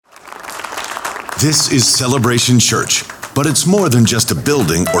This is Celebration Church, but it's more than just a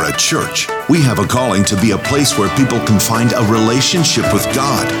building or a church. We have a calling to be a place where people can find a relationship with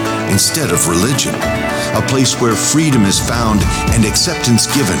God instead of religion. A place where freedom is found and acceptance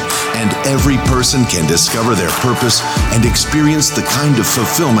given, and every person can discover their purpose and experience the kind of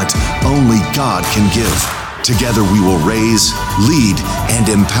fulfillment only God can give. Together we will raise, lead, and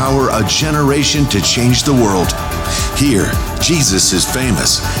empower a generation to change the world. Here, Jesus is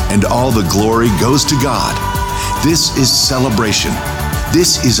famous, and all the glory goes to God. This is celebration.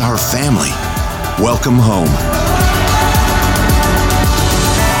 This is our family. Welcome home.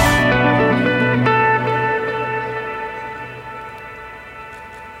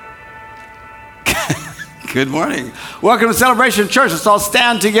 Good morning. Welcome to Celebration Church. Let's all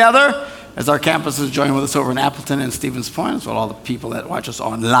stand together as our campuses join with us over in Appleton and Stevens Point, as well as all the people that watch us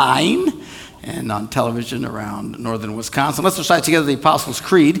online and on television around northern Wisconsin. Let's recite together the Apostles'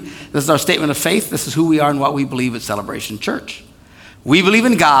 Creed. This is our statement of faith. This is who we are and what we believe at Celebration Church. We believe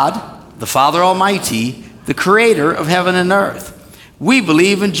in God, the Father Almighty, the creator of heaven and earth. We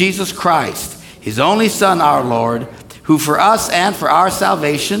believe in Jesus Christ, his only Son, our Lord, who for us and for our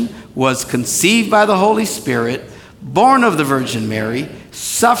salvation was conceived by the Holy Spirit, born of the Virgin Mary,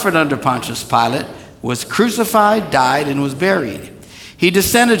 suffered under Pontius Pilate, was crucified, died, and was buried. He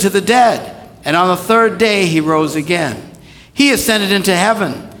descended to the dead, and on the third day he rose again. He ascended into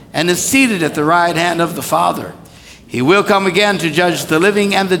heaven and is seated at the right hand of the Father. He will come again to judge the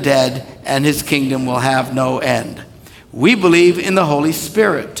living and the dead, and his kingdom will have no end. We believe in the Holy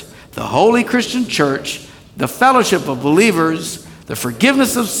Spirit, the holy Christian church, the fellowship of believers, the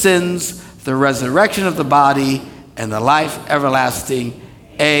forgiveness of sins, the resurrection of the body, and the life everlasting.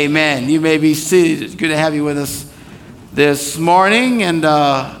 Amen. You may be seated. It's good to have you with us this morning, and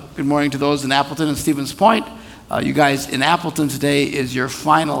good morning to those in Appleton and Stevens Point. You guys in Appleton, today is your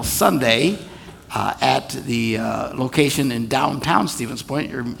final Sunday at the location in downtown Stevens Point.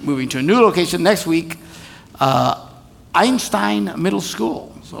 You're moving to a new location next week, Einstein Middle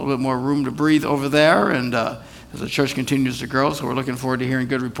School. So a little bit more room to breathe over there, and as the church continues to grow, so we're looking forward to hearing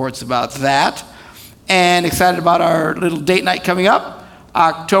good reports about that. And excited about our little date night coming up,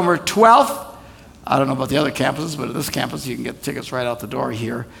 October 12th. I don't know about the other campuses, but at this campus, you can get tickets right out the door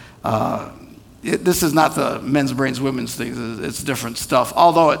here. This is not the men's, brains, women's thing. It's different stuff.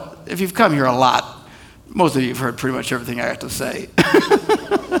 Although, if you've come here a lot, most of you have heard pretty much everything I have to say.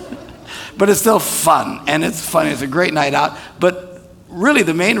 But it's still fun, and it's funny. It's a great night out. But really,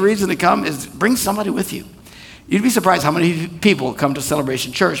 the main reason to come is bring somebody with you. You'd be surprised how many people come to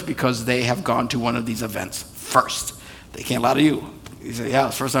Celebration Church because they have gone to one of these events first. They can't lie to you. You say, yeah,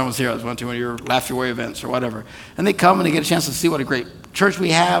 the first time I was here, I went to one of your Laugh Your Way events or whatever. And they come and they get a chance to see what a great church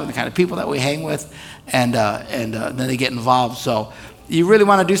we have and the kind of people that we hang with, and then they get involved. So you really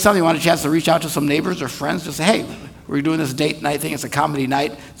want to do something, you want a chance to reach out to some neighbors or friends, just say, hey, we're doing this date night thing. It's a comedy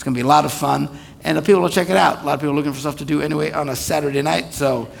night. It's going to be a lot of fun. And the people will check it out. A lot of people are looking for stuff to do anyway on a Saturday night.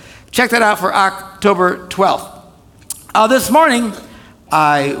 So check that out for October 12th. This morning,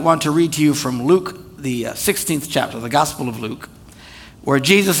 I want to read to you from Luke, the 16th chapter, the Gospel of Luke, where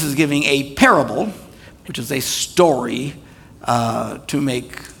Jesus is giving a parable, which is a story to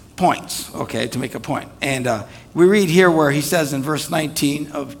make points, okay, to make a point. And we read here where he says in verse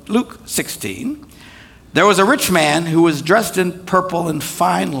 19 of Luke 16, there was a rich man who was dressed in purple and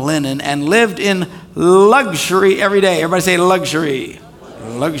fine linen and lived in luxury every day. Everybody say luxury.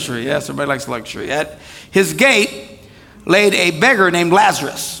 Luxury, yes, everybody likes luxury. At his gate laid a beggar named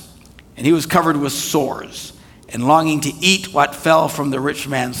Lazarus, and he was covered with sores and longing to eat what fell from the rich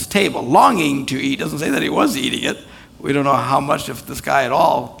man's table. Longing to eat doesn't say that he was eating it. We don't know how much, if this guy at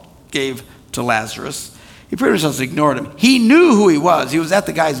all gave to Lazarus. He pretty much just ignored him. He knew who he was. He was at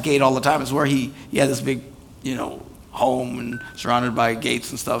the guy's gate all the time. It's where he had this big, home and surrounded by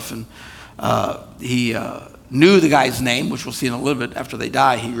gates and stuff. And he knew the guy's name, which we'll see in a little bit after they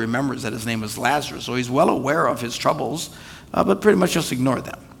die. He remembers that his name is Lazarus. So he's well aware of his troubles, but pretty much just ignored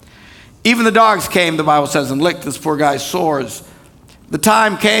them. Even the dogs came, the Bible says, and licked this poor guy's sores. The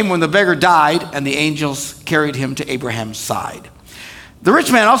time came when the beggar died, and the angels carried him to Abraham's side. The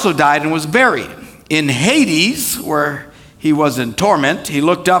rich man also died and was buried. In Hades, where he was in torment, he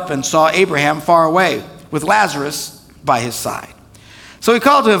looked up and saw Abraham far away, with Lazarus by his side. So he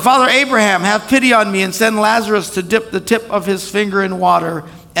called to him, Father Abraham, have pity on me and send Lazarus to dip the tip of his finger in water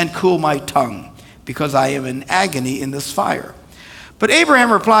and cool my tongue, because I am in agony in this fire. But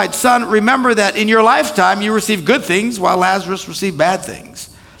Abraham replied, Son, remember that in your lifetime you received good things while Lazarus received bad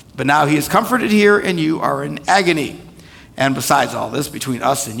things. But now he is comforted here and you are in agony. And besides all this, between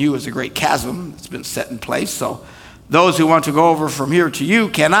us and you is a great chasm that's been set in place. So those who want to go over from here to you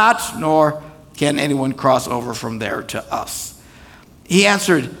cannot, nor can anyone cross over from there to us?" He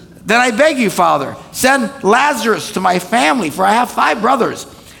answered, "Then I beg you, Father, send Lazarus to my family, for I have 5 brothers.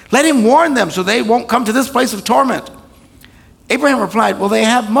 Let him warn them so they won't come to this place of torment." Abraham replied, "Well, they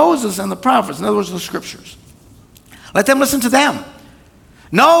have Moses and the prophets," in other words, the scriptures. "Let them listen to them."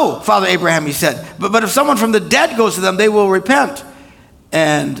 "No, Father Abraham," he said, but if someone from the dead goes to them, they will repent."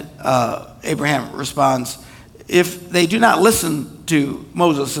 And Abraham responds, "If they do not listen to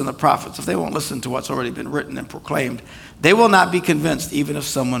Moses and the prophets, if they won't listen to what's already been written and proclaimed, they will not be convinced even if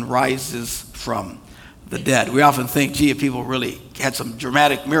someone rises from the dead." We often think, gee, if people really had some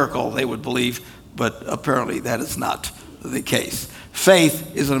dramatic miracle, they would believe, but apparently that is not the case. Faith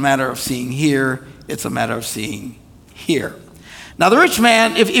isn't a matter of seeing here, it's a matter of seeing here. Now the rich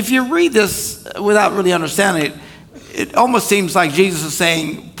man, if you read this without really understanding it, it almost seems like Jesus is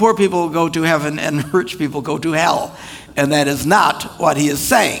saying poor people go to heaven and rich people go to hell. And that is not what he is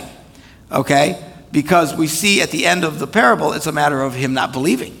saying, okay? Because we see at the end of the parable, it's a matter of him not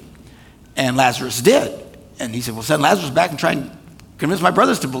believing. And Lazarus did. And he said, "Well, send Lazarus back and try and convince my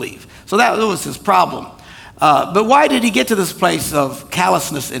brothers to believe." So that was his problem. But why did he get to this place of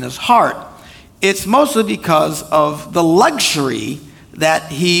callousness in his heart? It's mostly because of the luxury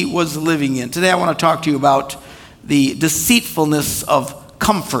that he was living in. Today I want to talk to you about the deceitfulness of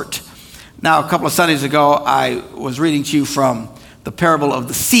comfort. Now, a couple of Sundays ago, I was reading to you from the parable of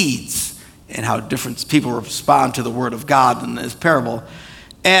the seeds and how different people respond to the word of God in this parable.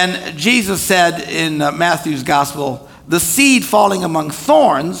 And Jesus said in Matthew's gospel, the seed falling among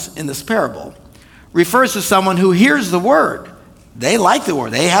thorns in this parable refers to someone who hears the word. They like the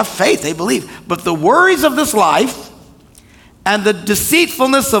word. They have faith. They believe. But the worries of this life and the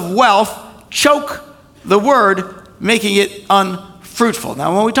deceitfulness of wealth choke the word, making it unfruitful.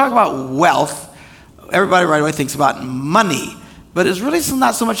 Now, when we talk about wealth, everybody right away thinks about money. But it's really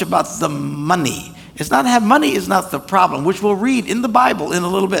not so much about the money. Money is not the problem, which we'll read in the Bible in a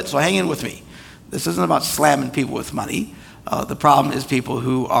little bit. So hang in with me. This isn't about slamming people with money. The problem is people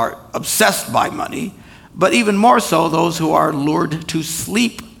who are obsessed by money, but even more so, those who are lured to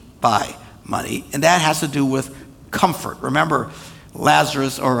sleep by money. And that has to do with comfort. Remember,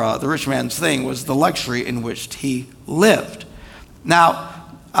 Lazarus, or the rich man's thing, was the luxury in which he lived. Now,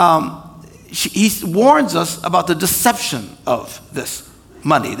 he warns us about the deception of this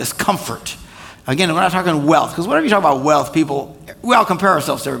money, this comfort. Again, we're not talking wealth, because whenever you talk about wealth, we all compare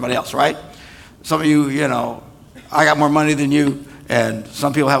ourselves to everybody else, right? Some of you, I got more money than you, and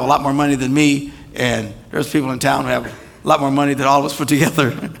some people have a lot more money than me, and there's people in town who have a lot more money than all of us put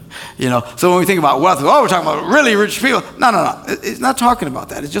together. So when we think about wealth, we're talking about really rich people. No. It's not talking about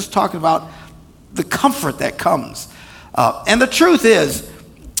that. It's just talking about the comfort that comes. And the truth is,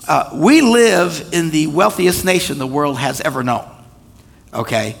 we live in the wealthiest nation the world has ever known.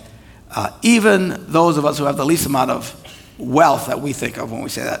 Okay? Even those of us who have the least amount of wealth that we think of when we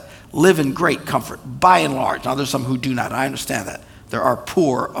say that live in great comfort, by and large. Now, there's some who do not. I understand that. There are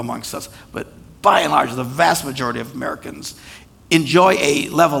poor amongst us. But by and large, the vast majority of Americans enjoy a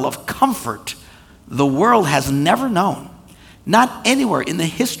level of comfort the world has never known. Not anywhere in the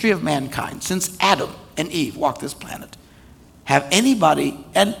history of mankind, since Adam and Eve walked this planet, have anybody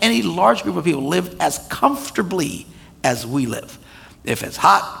and any large group of people lived as comfortably as we live. If it's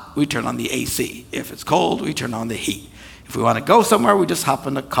hot, we turn on the AC. If it's cold, we turn on the heat. If we want to go somewhere, we just hop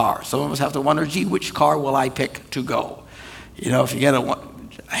in the car. Some of us have to wonder, gee, which car will I pick to go? If you get a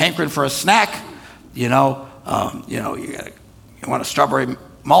hankering for a snack, you want a strawberry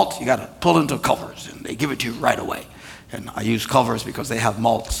malt, you got to pull into Culver's, and they give it to you right away. And I use Culver's because they have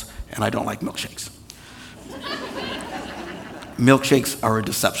malts, and I don't like milkshakes. Milkshakes are a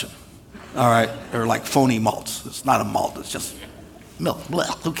deception. All right, they're like phony malts. It's not a malt. It's just milk.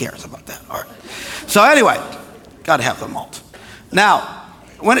 Blech, who cares about that? All right. So anyway, got to have the malt. Now,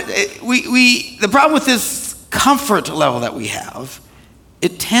 when the problem with this comfort level that we have,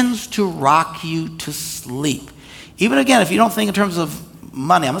 it tends to rock you to sleep. Even again, if you don't think in terms of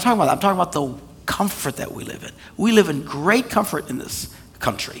money, I'm talking about the comfort that we live in. We live in great comfort in this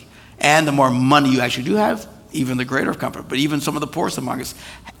country. And the more money you actually do have, even the greater comfort. But even some of the poorest among us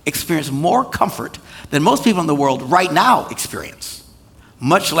experience more comfort than most people in the world right now experience,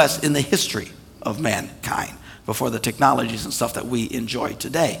 much less in the history of mankind, before the technologies and stuff that we enjoy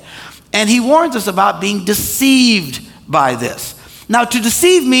today. And he warns us about being deceived by this. Now, to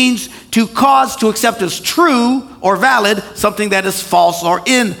deceive means to cause to accept as true or valid something that is false or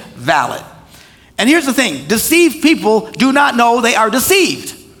invalid. And here's the thing, deceived people do not know they are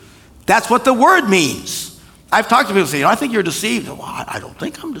deceived. That's what the word means. I've talked to people who say, I think you're deceived. Well, I don't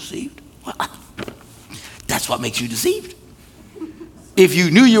think I'm deceived. Well, that's what makes you deceived. if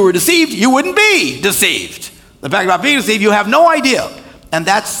you knew you were deceived, you wouldn't be deceived. The fact about being deceived, you have no idea. And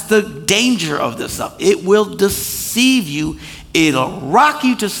that's the danger of this stuff. It will deceive you. It'll rock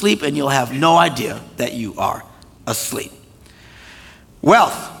you to sleep, and you'll have no idea that you are asleep.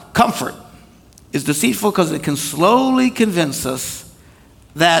 Wealth, comfort, is deceitful because it can slowly convince us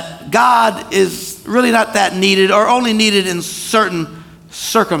that God is really not that needed, or only needed in certain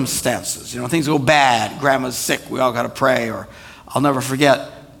circumstances. Things go bad. Grandma's sick. We all got to pray. Or I'll never forget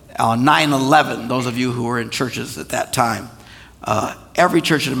on 9/11, those of you who were in churches at that time, every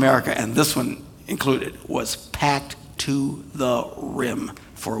church in America, and this one included, was packed to the rim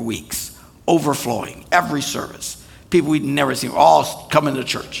for weeks, overflowing every service. People we'd never seen all coming to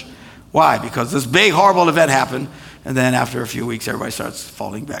church. Why? Because this big, horrible event happened, and then after a few weeks, everybody starts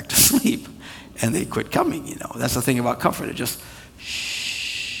falling back to sleep, and they quit coming. That's the thing about comfort. It just,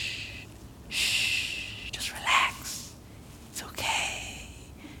 just relax. It's okay.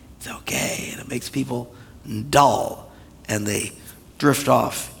 It's okay. And it makes people dull, and they drift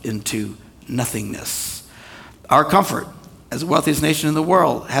off into nothingness. Our comfort, as the wealthiest nation in the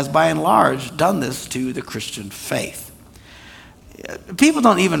world, has by and large done this to the Christian faith. People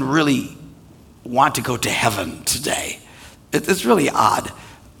don't even really want to go to heaven today. It's really odd.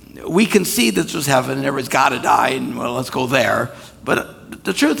 We concede that there's heaven and everybody's got to die, and well, let's go there. But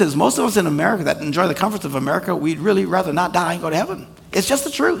the truth is, most of us in America that enjoy the comforts of America, we'd really rather not die and go to heaven. It's just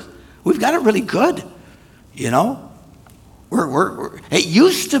the truth. We've got it really good, It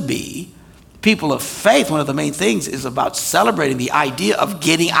used to be people of faith. One of the main things is about celebrating the idea of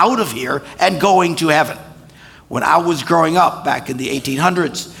getting out of here and going to heaven. When I was growing up back in the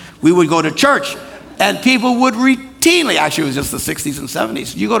 1800s, we would go to church, and people would routinely, actually it was just the 60s and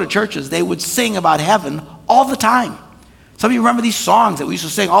 70s, you go to churches, they would sing about heaven all the time. Some of you remember these songs that we used to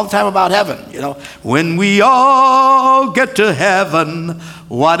sing all the time about heaven, When we all get to heaven,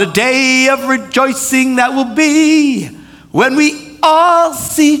 what a day of rejoicing that will be. When we all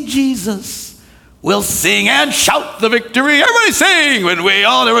see Jesus, we'll sing and shout the victory. Everybody sing. When we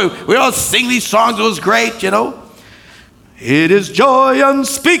all sing these songs, it was great, It is joy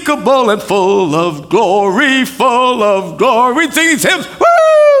unspeakable and full of glory, full of glory. We'd sing these hymns,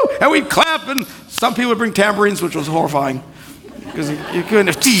 woo! And we'd clap, and some people would bring tambourines, which was horrifying. Because you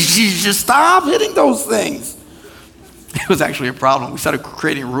couldn't just stop hitting those things. It was actually a problem. We started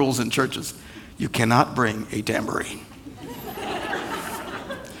creating rules in churches. You cannot bring a tambourine.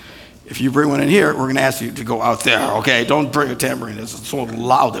 If you bring one in here, we're going to ask you to go out there, okay? Don't bring a tambourine. It's so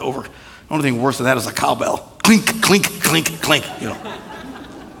loud. The only thing worse than that is a cowbell. Clink, clink, clink, clink,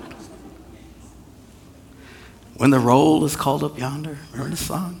 When the roll is called up yonder, remember the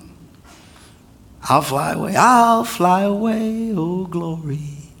song? I'll fly away, oh glory.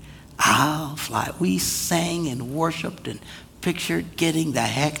 I'll fly. We sang and worshiped and pictured getting the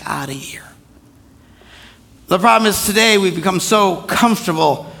heck out of here. The problem is today we've become so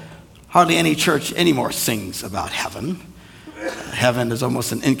comfortable, hardly any church anymore sings about heaven. Heaven is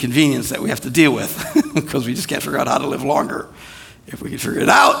almost an inconvenience that we have to deal with because we just can't figure out how to live longer. If we could figure it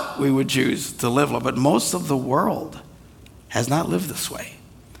out, we would choose to live longer. But most of the world has not lived this way.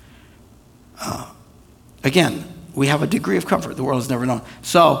 Again, we have a degree of comfort the world has never known.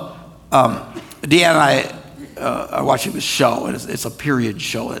 So, Deanne and I are watching this show, and it's a period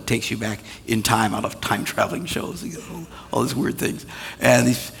show that takes you back in time. I love time-traveling shows, all these weird things. And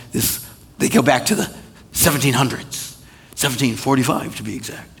they go back to the 1700s. 1745 to be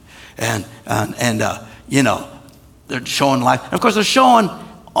exact, and they're showing life. And of course, they're showing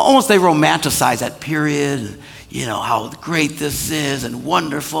they romanticize that period. How great this is and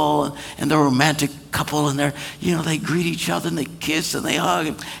wonderful, and the romantic couple, and they greet each other and they kiss and they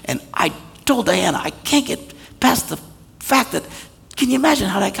hug. And I told Diana, I can't get past the fact that, can you imagine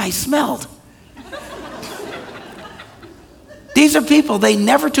how that guy smelled? These are people, they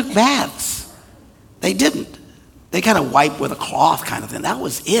never took baths. They didn't. They kind of wipe with a cloth kind of thing. That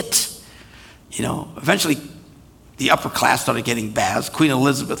was it. Eventually the upper class started getting baths. Queen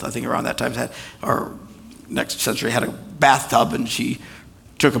Elizabeth, I think around that time, or next century, had a bathtub, and she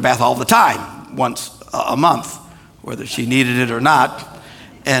took a bath all the time, once a month, whether she needed it or not.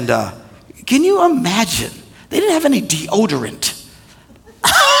 And can you imagine? They didn't have any deodorant.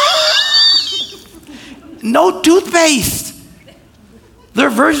 No toothpaste. Their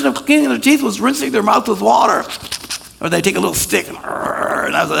version of cleaning their teeth was rinsing their mouth with water. Or they take a little stick and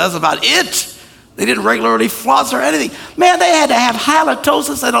that's about it. They didn't regularly floss or anything. Man, they had to have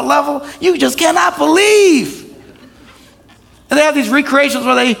halitosis at a level you just cannot believe. And they have these recreations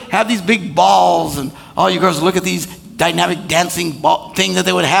where they have these big balls, and all you girls look at these dynamic dancing thing that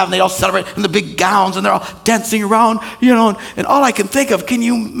they would have, and they'd all celebrate in the big gowns, and they're all dancing around, and all I can think of, can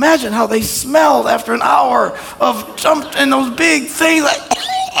you imagine how they smelled after an hour of jump in those big things?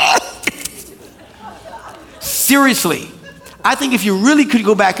 Seriously, I think if you really could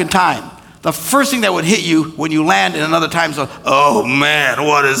go back in time, the first thing that would hit you when you land in another time zone, oh man,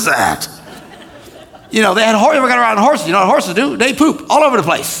 what is that? They had horses, they got around horses. You know what horses do? They poop all over the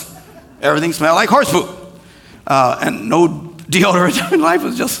place. Everything smelled like horse poop. And no deodorant in life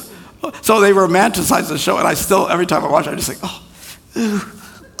was just, so they romanticized the show, and I still, every time I watch it, I just think,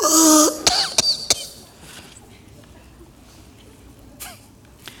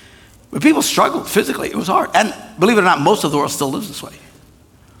 But people struggled physically. It was hard. And believe it or not, most of the world still lives this way.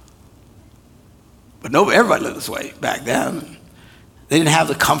 But everybody lived this way back then. They didn't have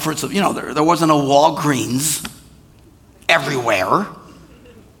the comforts of, there wasn't a Walgreens everywhere.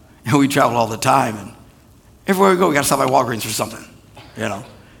 And we traveled all the time. And everywhere we go, we got to stop by Walgreens for something,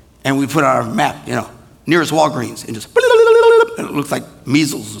 And we put on our map, nearest Walgreens. And just, and it looks like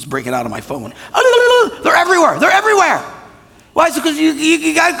measles was breaking out of my phone. They're everywhere. They're everywhere. Why? It's because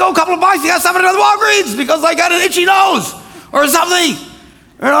you got to go a couple of blocks. You got to stop at another Walgreens because I got an itchy nose or something.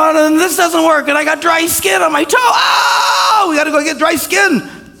 And this doesn't work. And I got dry skin on my toe. Oh, we got to go get dry skin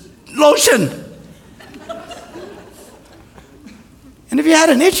lotion. And if you had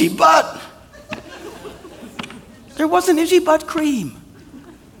an itchy butt, there wasn't itchy butt cream.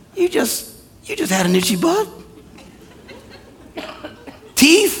 You just had an itchy butt.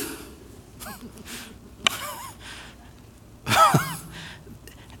 Teeth.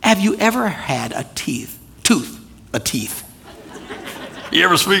 Have you ever had a teeth? You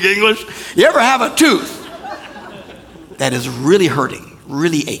ever speak English? You ever have a tooth that is really hurting,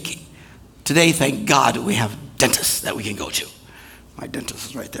 really aching? Today, thank God, we have dentists that we can go to. My dentist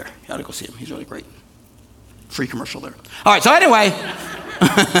is right there. You ought to go see him. He's really great. Free commercial there. All right, so anyway.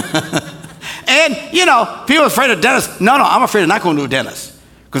 And, people are afraid of dentists. No, I'm afraid of not going to a dentist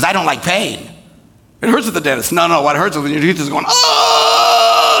because I don't like pain. It hurts at the dentist. No, what hurts is when your teeth is going,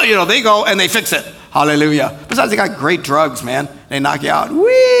 oh, they go and they fix it. Hallelujah. Besides, they got great drugs, man. They knock you out. Whee!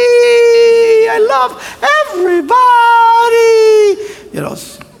 I love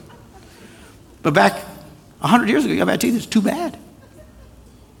everybody. But back 100 years ago, you got bad teeth. It's too bad.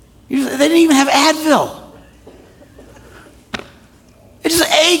 They didn't even have Advil. It just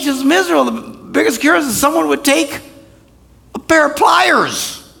aged. It was miserable. The biggest cure is that someone would take a pair of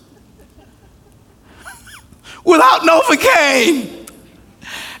pliers without Novocaine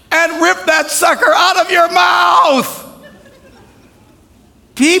and rip that sucker out of your mouth.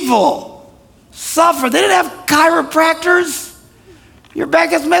 People suffer. They didn't have chiropractors. Your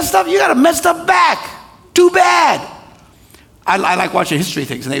back is messed up. You got a messed up back. Too bad. I like watching history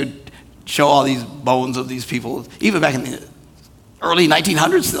things, and they would show all these bones of these people, even back in the early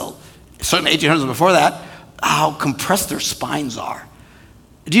 1900s still, certainly 1800s before that, how compressed their spines are.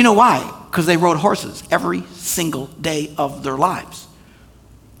 Do you know why? Because they rode horses every single day of their lives.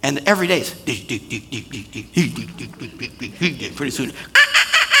 And every day is pretty soon.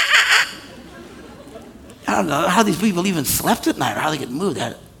 I don't know how these people even slept at night or how they could move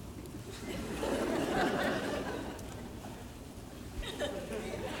that.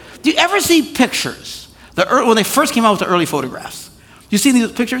 Do you ever see pictures? When they first came out with the early photographs, you see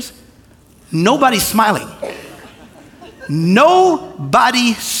these pictures? Nobody's smiling.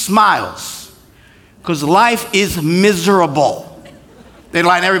 Nobody smiles because life is miserable. They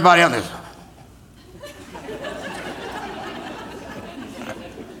line everybody on this.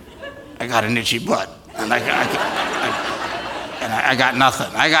 I got an itchy butt, and I got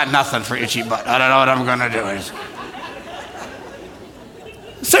nothing. I got nothing for itchy butt. I don't know what I'm gonna do.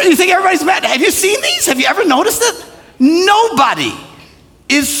 So you think everybody's mad? Have you seen these? Have you ever noticed it? Nobody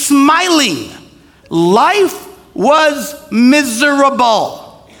is smiling. Life was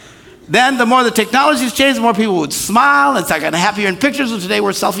miserable. Then the more the technology's changed, the more people would smile. And it's like I'm happier in pictures, and today we're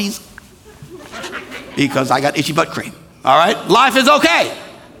selfies because I got itchy butt cream. All right? Life is okay.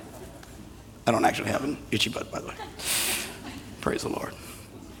 I don't actually have an itchy butt, by the way. Praise the Lord.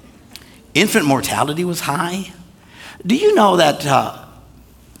 Infant mortality was high. Do you know that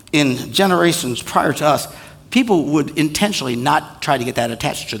in generations prior to us, people would intentionally not try to get that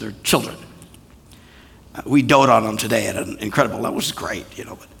attached to their children? We dote on them today at an incredible level, which is great,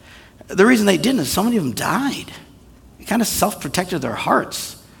 but the reason they didn't is so many of them died. It kind of self-protected their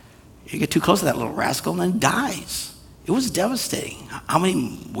hearts. You get too close to that little rascal and then dies. It was devastating. How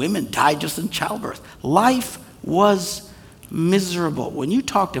many women died just in childbirth? Life was miserable. When you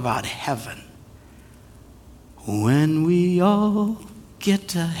talked about heaven, when we all get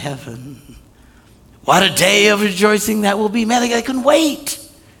to heaven, What a day of rejoicing that will be. Man, they couldn't wait.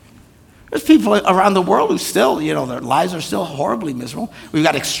 There's people around the world who still, their lives are still horribly miserable. We've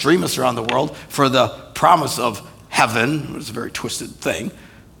got extremists around the world for the promise of heaven, which is a very twisted thing.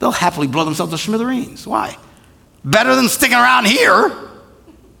 They'll happily blow themselves to smithereens. Why? Better than sticking around here.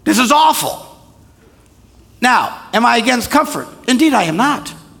 This is awful. Now, am I against comfort? Indeed, I am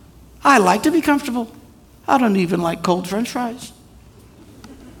not. I like to be comfortable. I don't even like cold French fries.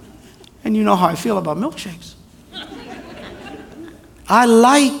 And you know how I feel about milkshakes. I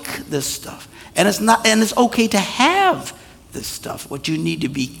like this stuff. And it's okay to have this stuff. What you need to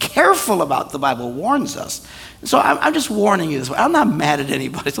be careful about, the Bible warns us. So I'm just warning you this way. I'm not mad at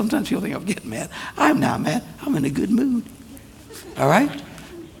anybody. Sometimes people think I'm getting mad. I'm not mad. I'm in a good mood. All right?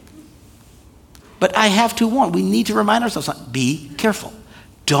 But I have to warn. We need to remind ourselves, be careful.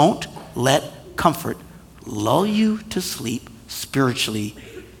 Don't let comfort lull you to sleep spiritually.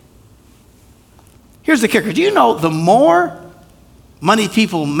 Here's the kicker. Do you know the more money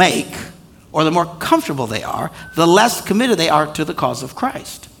people make, or the more comfortable they are, the less committed they are to the cause of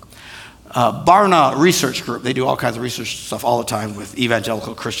Christ? Barna Research Group, they do all kinds of research stuff all the time with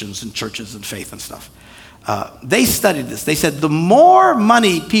evangelical Christians and churches and faith and stuff. They studied this. They said the more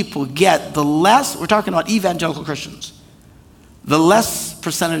money people get, the less, we're talking about evangelical Christians, the less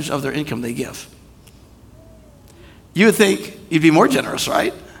percentage of their income they give. You would think you'd be more generous,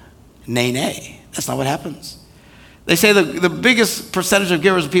 right? Nay, nay. That's not what happens. They say the biggest percentage of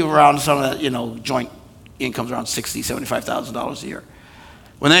givers are people around some of that, joint incomes around $60,000, $75,000 a year.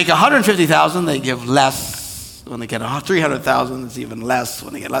 When they make $150,000, they give less. When they get $300,000, it's even less.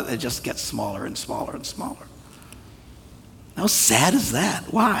 When they get less, it just gets smaller and smaller and smaller. How sad is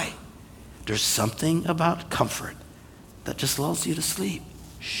that? Why? There's something about comfort that just lulls you to sleep.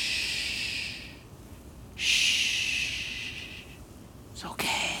 Shh. Shh. It's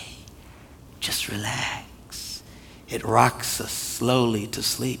okay. Just relax. It rocks us slowly to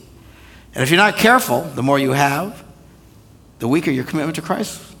sleep. And if you're not careful, the more you have, the weaker your commitment to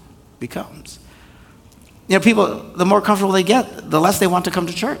Christ becomes. People, the more comfortable they get, the less they want to come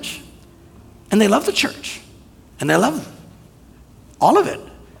to church. And they love the church. And they love all of it.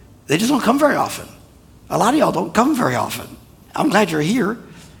 They just don't come very often. A lot of y'all don't come very often. I'm glad you're here.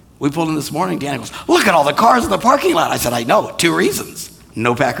 We pulled in this morning. Danny goes, look at all the cars in the parking lot. I said, I know. 2 reasons.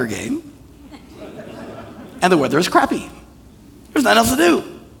 No Packer game. And the weather is crappy. There's nothing else to do.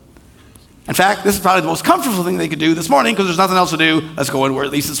 In fact, this is probably the most comfortable thing they could do this morning because there's nothing else to do. Let's go in where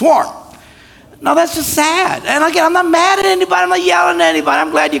at least it's warm. No, that's just sad. And again, I'm not mad at anybody. I'm not yelling at anybody. I'm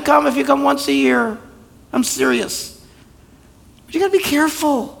glad you come if you come once a year. I'm serious. But you got to be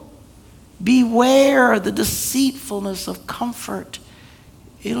careful. Beware the deceitfulness of comfort.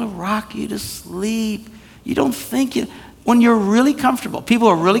 It'll rock you to sleep. You don't think it. When you're really comfortable, people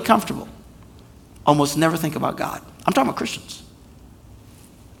who are really comfortable almost never think about God. I'm talking about Christians.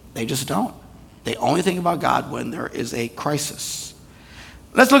 They just don't. They only think about God when there is a crisis.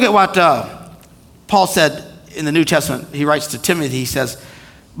 Let's look at what Paul said in the New Testament. He writes to Timothy, he says,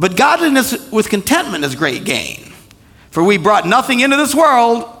 but godliness with contentment is great gain. For we brought nothing into this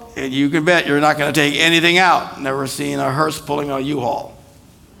world, and you can bet you're not going to take anything out. Never seen a hearse pulling a U-Haul.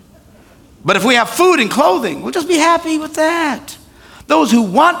 But if we have food and clothing, we'll just be happy with that. Those who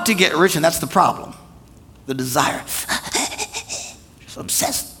want to get rich, and that's the problem, the desire, just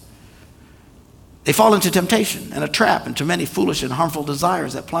obsessed. They fall into temptation and a trap, into many foolish and harmful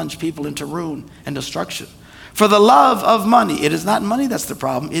desires that plunge people into ruin and destruction. For the love of money, it is not money that's the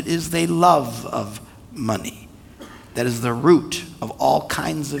problem, it is the love of money. That is the root of all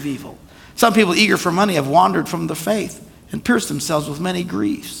kinds of evil. Some people eager for money have wandered from the faith and pierced themselves with many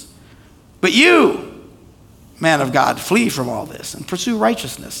griefs. But you, man of God, flee from all this and pursue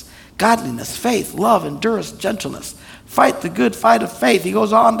righteousness, godliness, faith, love, endurance, gentleness. Fight the good fight of faith. He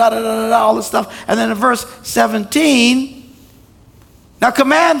goes on, all this stuff. And then in verse 17, now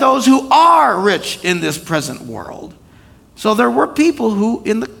command those who are rich in this present world. So there were people who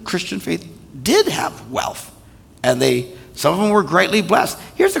in the Christian faith did have wealth. And some of them were greatly blessed.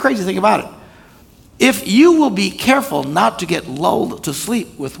 Here's the crazy thing about it. If you will be careful not to get lulled to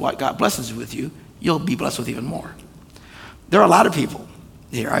sleep with what God blesses with you, you'll be blessed with even more. There are a lot of people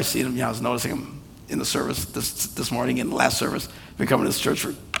here. I've seen them. I was noticing them in the service this morning, in the last service. I've been coming to this church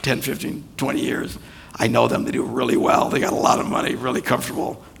for 10, 15, 20 years. I know them. They do really well. They got a lot of money, really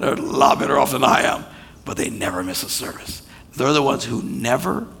comfortable. They're a lot better off than I am. But they never miss a service. They're the ones who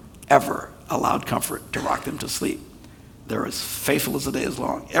never, ever allowed comfort to rock them to sleep. They're as faithful as the day is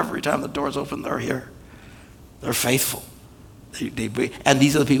long. Every time the door's open, they're here. They're faithful. And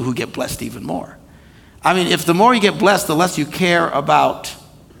these are the people who get blessed even more. I mean, if the more you get blessed, the less you care about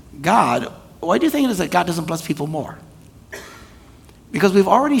God, why do you think it is that God doesn't bless people more? Because we've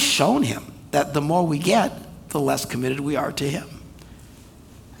already shown him that the more we get, the less committed we are to him.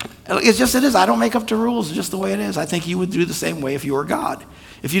 It's just, it is. I don't make up the rules. It's just the way it is. I think you would do the same way if you were God.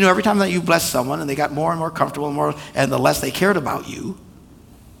 If you knew every time that you blessed someone and they got more and more comfortable and the less they cared about you,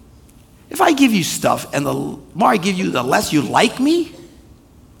 if I give you stuff and the more I give you, the less you like me,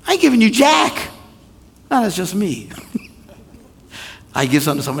 I ain't giving you jack. No, that's just me. I give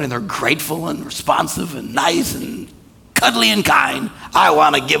something to somebody and they're grateful and responsive and nice and cuddly and kind. I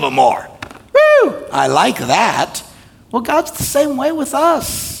want to give them more. Woo! I like that. Well, God's the same way with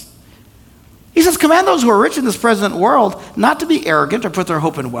us. He says, command those who are rich in this present world not to be arrogant or put their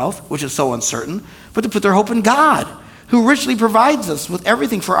hope in wealth, which is so uncertain, but to put their hope in God, who richly provides us with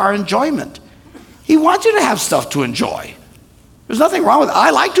everything for our enjoyment. He wants you to have stuff to enjoy. There's nothing wrong with it. I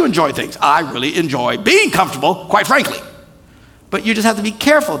like to enjoy things. I really enjoy being comfortable, quite frankly. But you just have to be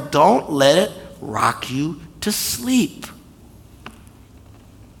careful. Don't let it rock you to sleep.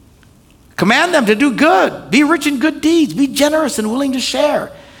 Command them to do good. Be rich in good deeds. Be generous and willing to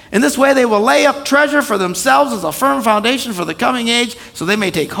share. In this way, they will lay up treasure for themselves as a firm foundation for the coming age, so they may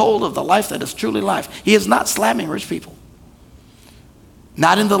take hold of the life that is truly life. He is not slamming rich people.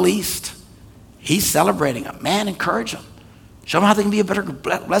 Not in the least. He's celebrating them. Man, encourage them. Show them how they can be a better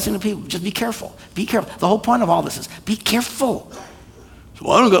blessing to people. Just be careful. Be careful. The whole point of all this is be careful. So,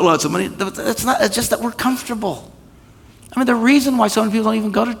 well, I don't got lots of money. It's just that we're comfortable. I mean, the reason why so many people don't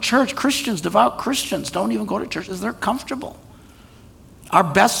even go to church, Christians, devout Christians, don't even go to church, is they're comfortable. Our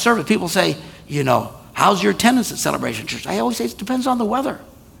best service, people say, how's your attendance at Celebration Church? I always say it depends on the weather.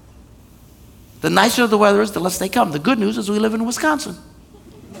 The nicer the weather is, the less they come. The good news is we live in Wisconsin.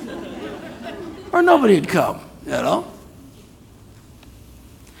 Or nobody would come,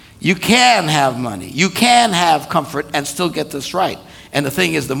 You can have money. You can have comfort and still get this right. And the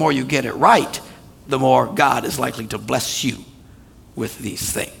thing is, the more you get it right, the more God is likely to bless you with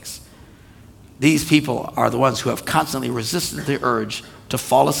these things. These people are the ones who have constantly resisted the urge to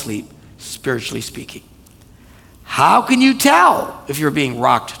fall asleep, spiritually speaking. How can you tell if you're being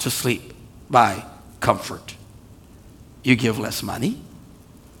rocked to sleep by comfort? You give less money.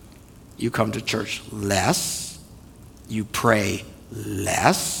 You come to church less. You pray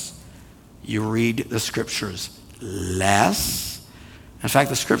less. You read the scriptures less. In fact,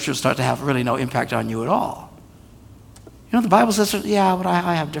 the scriptures start to have really no impact on you at all. The Bible says, yeah, but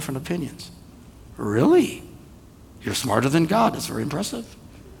I have different opinions. Really? You're smarter than God. That's very impressive.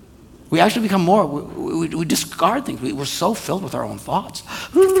 We actually become more, we discard things. We're so filled with our own thoughts.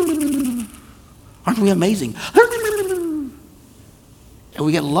 Aren't we amazing? And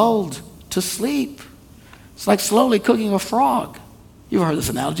we get lulled to sleep. It's like slowly cooking a frog. You've heard this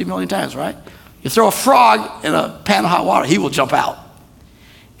analogy a million times, right? You throw a frog in a pan of hot water, he will jump out.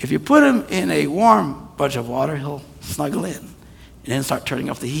 If you put him in a warm bunch of water, he'll snuggle in and then start turning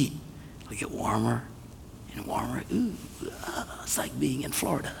off the heat. It'll get warmer and warmer. Ooh, it's like being in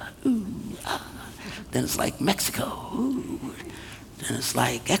Florida. Ooh, Then it's like Mexico. Ooh. Then it's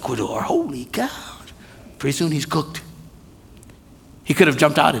like Ecuador. Holy God. Pretty soon he's cooked. He could have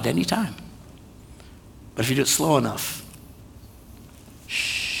jumped out at any time. But if you do it slow enough,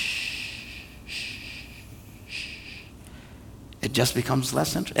 it just becomes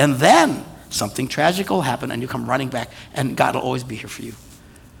less interesting. And then something tragic will happen and you come running back and God will always be here for you.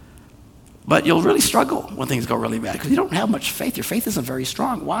 But you'll really struggle when things go really bad because you don't have much faith. Your faith isn't very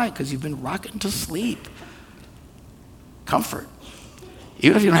strong. Why? Because you've been rocking to sleep. Comfort.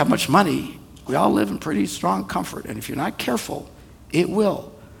 Even if you don't have much money, we all live in pretty strong comfort. And if you're not careful, it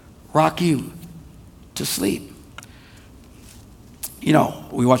will rock you to sleep. We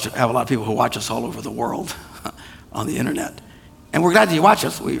have a lot of people who watch us all over the world on the internet. And we're glad that you watch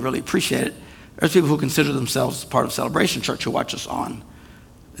us. We really appreciate it. There's people who consider themselves part of Celebration Church who watch us on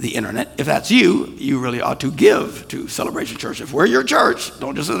the internet. If that's you, you really ought to give to Celebration Church. If we're your church,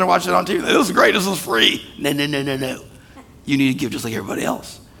 don't just sit there and watch it on TV. This is great, this is free. No. You need to give just like everybody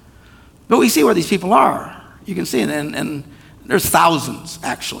else. But we see where these people are. You can see, and there's thousands,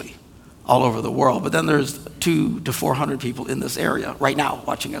 actually, all over the world. But then there's 200 to 400 people in this area right now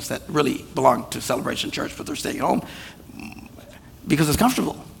watching us that really belong to Celebration Church, but they're staying at home because it's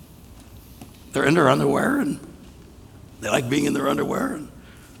comfortable. They're in their underwear, and they like being in their underwear. And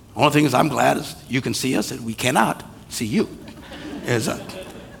one of the things I'm glad is you can see us, and we cannot see you. And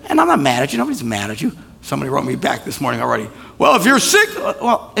I'm not mad at you. Nobody's mad at you. Somebody wrote me back this morning already. Well, if you're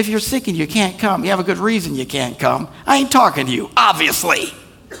sick and you can't come, you have a good reason you can't come. I ain't talking to you, obviously.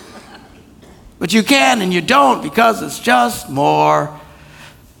 But you can and you don't because it's just more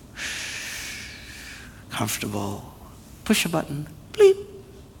comfortable. Push a button, bleep.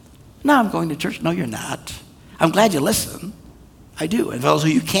 No, I'm going to church. No, you're not. I'm glad you listen. I do. And for those of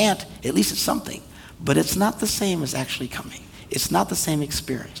you who can't, at least it's something. But it's not the same as actually coming. It's not the same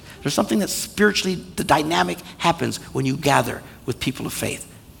experience. There's something that spiritually, the dynamic happens when you gather with people of faith.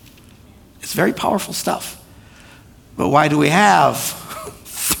 It's very powerful stuff. But why do we have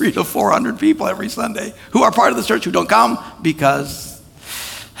 300 to 400 people every Sunday who are part of the church who don't come? Because,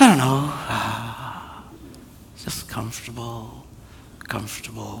 I don't know, it's just comfortable,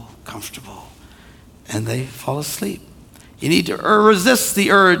 and they fall asleep. You need to resist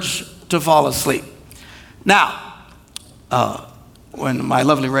the urge to fall asleep. Now, when my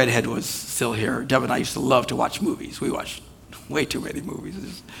lovely redhead was still here, Deb and I used to love to watch movies. We watched way too many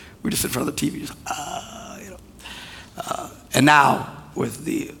movies. We just sit in front of the TV, and now, with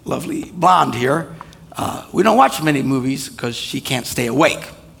the lovely blonde here, we don't watch many movies because she can't stay awake.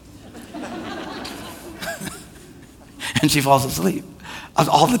 And she falls asleep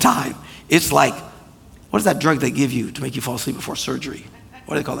all the time. It's like, what is that drug they give you to make you fall asleep before surgery?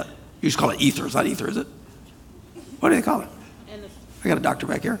 What do they call that? You just call it ether. It's not ether, is it? What do they call it? I got a doctor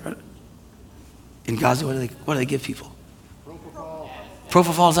back here. In Gaza, what do they give people? Propofol.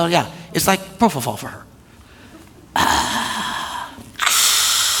 Propofol is out, yeah. It's like propofol for her.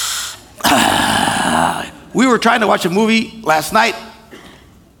 We were trying to watch a movie last night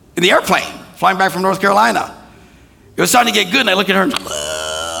in the airplane, flying back from North Carolina. It was starting to get good, and I look at her and,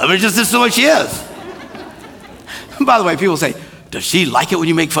 this is the way she is. By the way, people say, does she like it when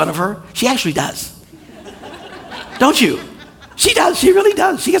you make fun of her? She actually does. Don't you? She does. She really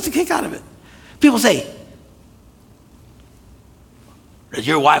does. She gets a kick out of it. People say, does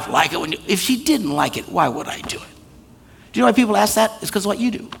your wife like it when you... If she didn't like it, why would I do it? Do you know why people ask that? It's because of what you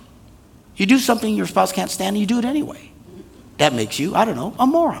do. You do something your spouse can't stand, and you do it anyway. That makes you, I don't know, a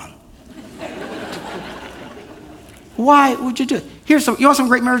moron. Why would you do it? You want some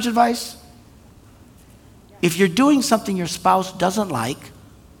great marriage advice? If you're doing something your spouse doesn't like,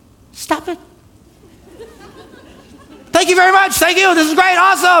 stop it. Thank you very much. Thank you. This is great.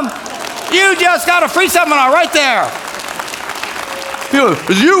 Awesome. You just got a free seminar right there.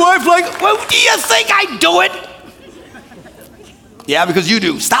 Is your wife like, well, do you think I do it? Yeah, because you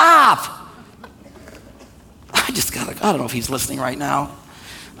do. Stop. I don't know if he's listening right now.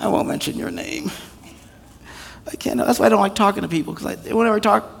 I won't mention your name. I can't. That's why I don't like talking to people, because whenever I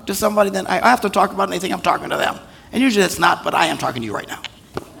talk to somebody, then I have to talk about anything. I'm talking to them. And usually it's not, but I am talking to you right now.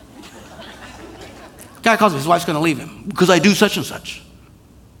 Guy calls me, his wife's going to leave him because I do such and such.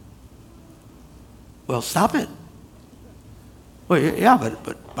 Well, stop it. Well, yeah,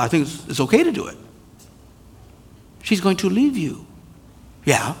 but I think it's okay to do it. She's going to leave you.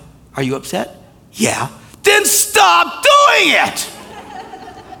 Yeah. Are you upset? Yeah. Then stop doing it.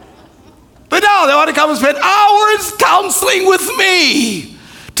 But no, they want to come and spend hours counseling with me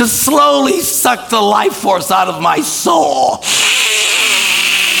to slowly suck the life force out of my soul.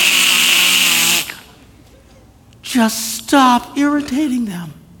 Just stop irritating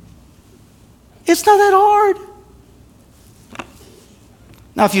them. It's not that hard.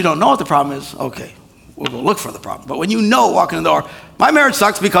 Now, if you don't know what the problem is, okay, we'll go look for the problem. But when you know walking in the door, my marriage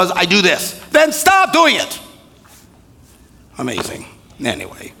sucks because I do this, then stop doing it. Amazing.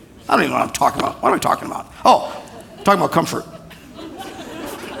 Anyway, I don't even know what I'm talking about. What am I talking about? Oh, I'm talking about comfort.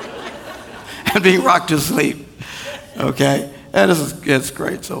 And being rocked to sleep. Okay? And it's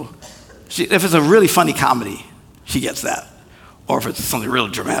great. So if it's a really funny comedy, she gets that. Or if it's something really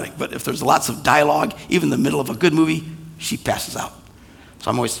dramatic. But if there's lots of dialogue, even in the middle of a good movie, she passes out. So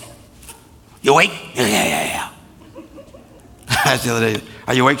I'm always, you awake? Yeah. That's the other day.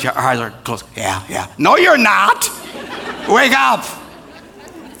 Are you awake? Your eyes are closed. Yeah. No, you're not. Wake up.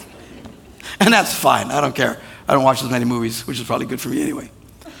 And that's fine. I don't care. I don't watch as many movies, which is probably good for me anyway.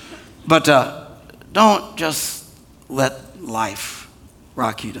 But don't just let life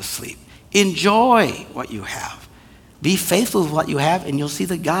rock you to sleep. Enjoy what you have. Be faithful with what you have, and you'll see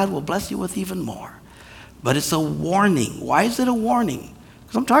that God will bless you with even more. But it's a warning. Why is it a warning?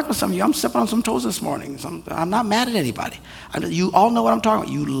 Because I'm talking to some of you. I'm stepping on some toes this morning. I'm not mad at anybody. You all know what I'm talking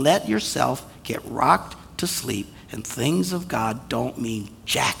about. You let yourself get rocked to sleep, and things of God don't mean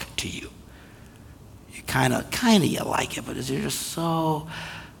jack to you. You kind of you like it, but you're just so,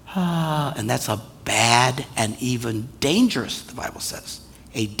 and that's a bad and even dangerous, the Bible says,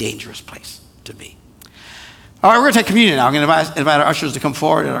 a dangerous place to be. All right, we're going to take communion now. I'm going to invite our ushers to come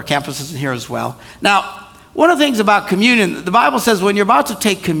forward, and our campuses in here as well. Now, one of the things about communion, the Bible says when you're about to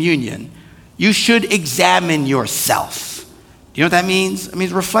take communion, you should examine yourself. Do you know what that means? It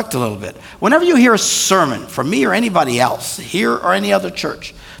means reflect a little bit. Whenever you hear a sermon from me or anybody else, here or any other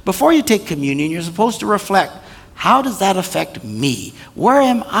church, before you take communion, you're supposed to reflect, How does that affect me? Where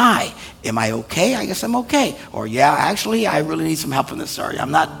am I? Am I okay? I guess I'm okay. Or yeah, actually, I really need some help in this area.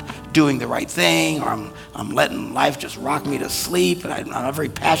 I'm not doing the right thing, or I'm letting life just rock me to sleep, and I'm not very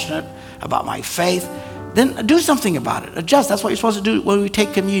passionate about my faith. Then do something about it. Adjust. That's what you're supposed to do when we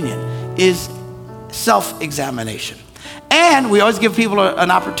take communion, is self-examination. And we always give people an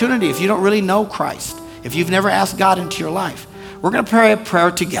opportunity. If you don't really know Christ, if you've never asked God into your life, we're going to pray a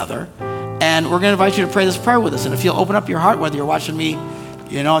prayer together. And we're going to invite you to pray this prayer with us. And if you'll open up your heart, whether you're watching me,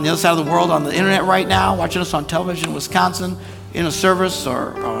 on the other side of the world on the internet right now, watching us on television in Wisconsin, in a service,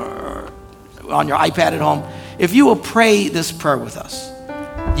 or on your iPad at home, if you will pray this prayer with us,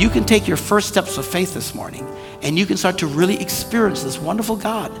 you can take your first steps of faith this morning, and you can start to really experience this wonderful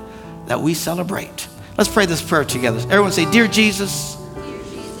God that we celebrate. Let's pray this prayer together. Everyone say, Dear Jesus,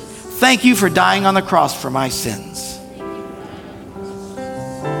 thank you for dying on the cross for my sins.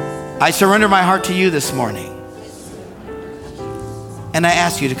 I surrender my heart to you this morning, and I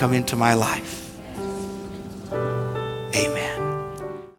ask you to come into my life.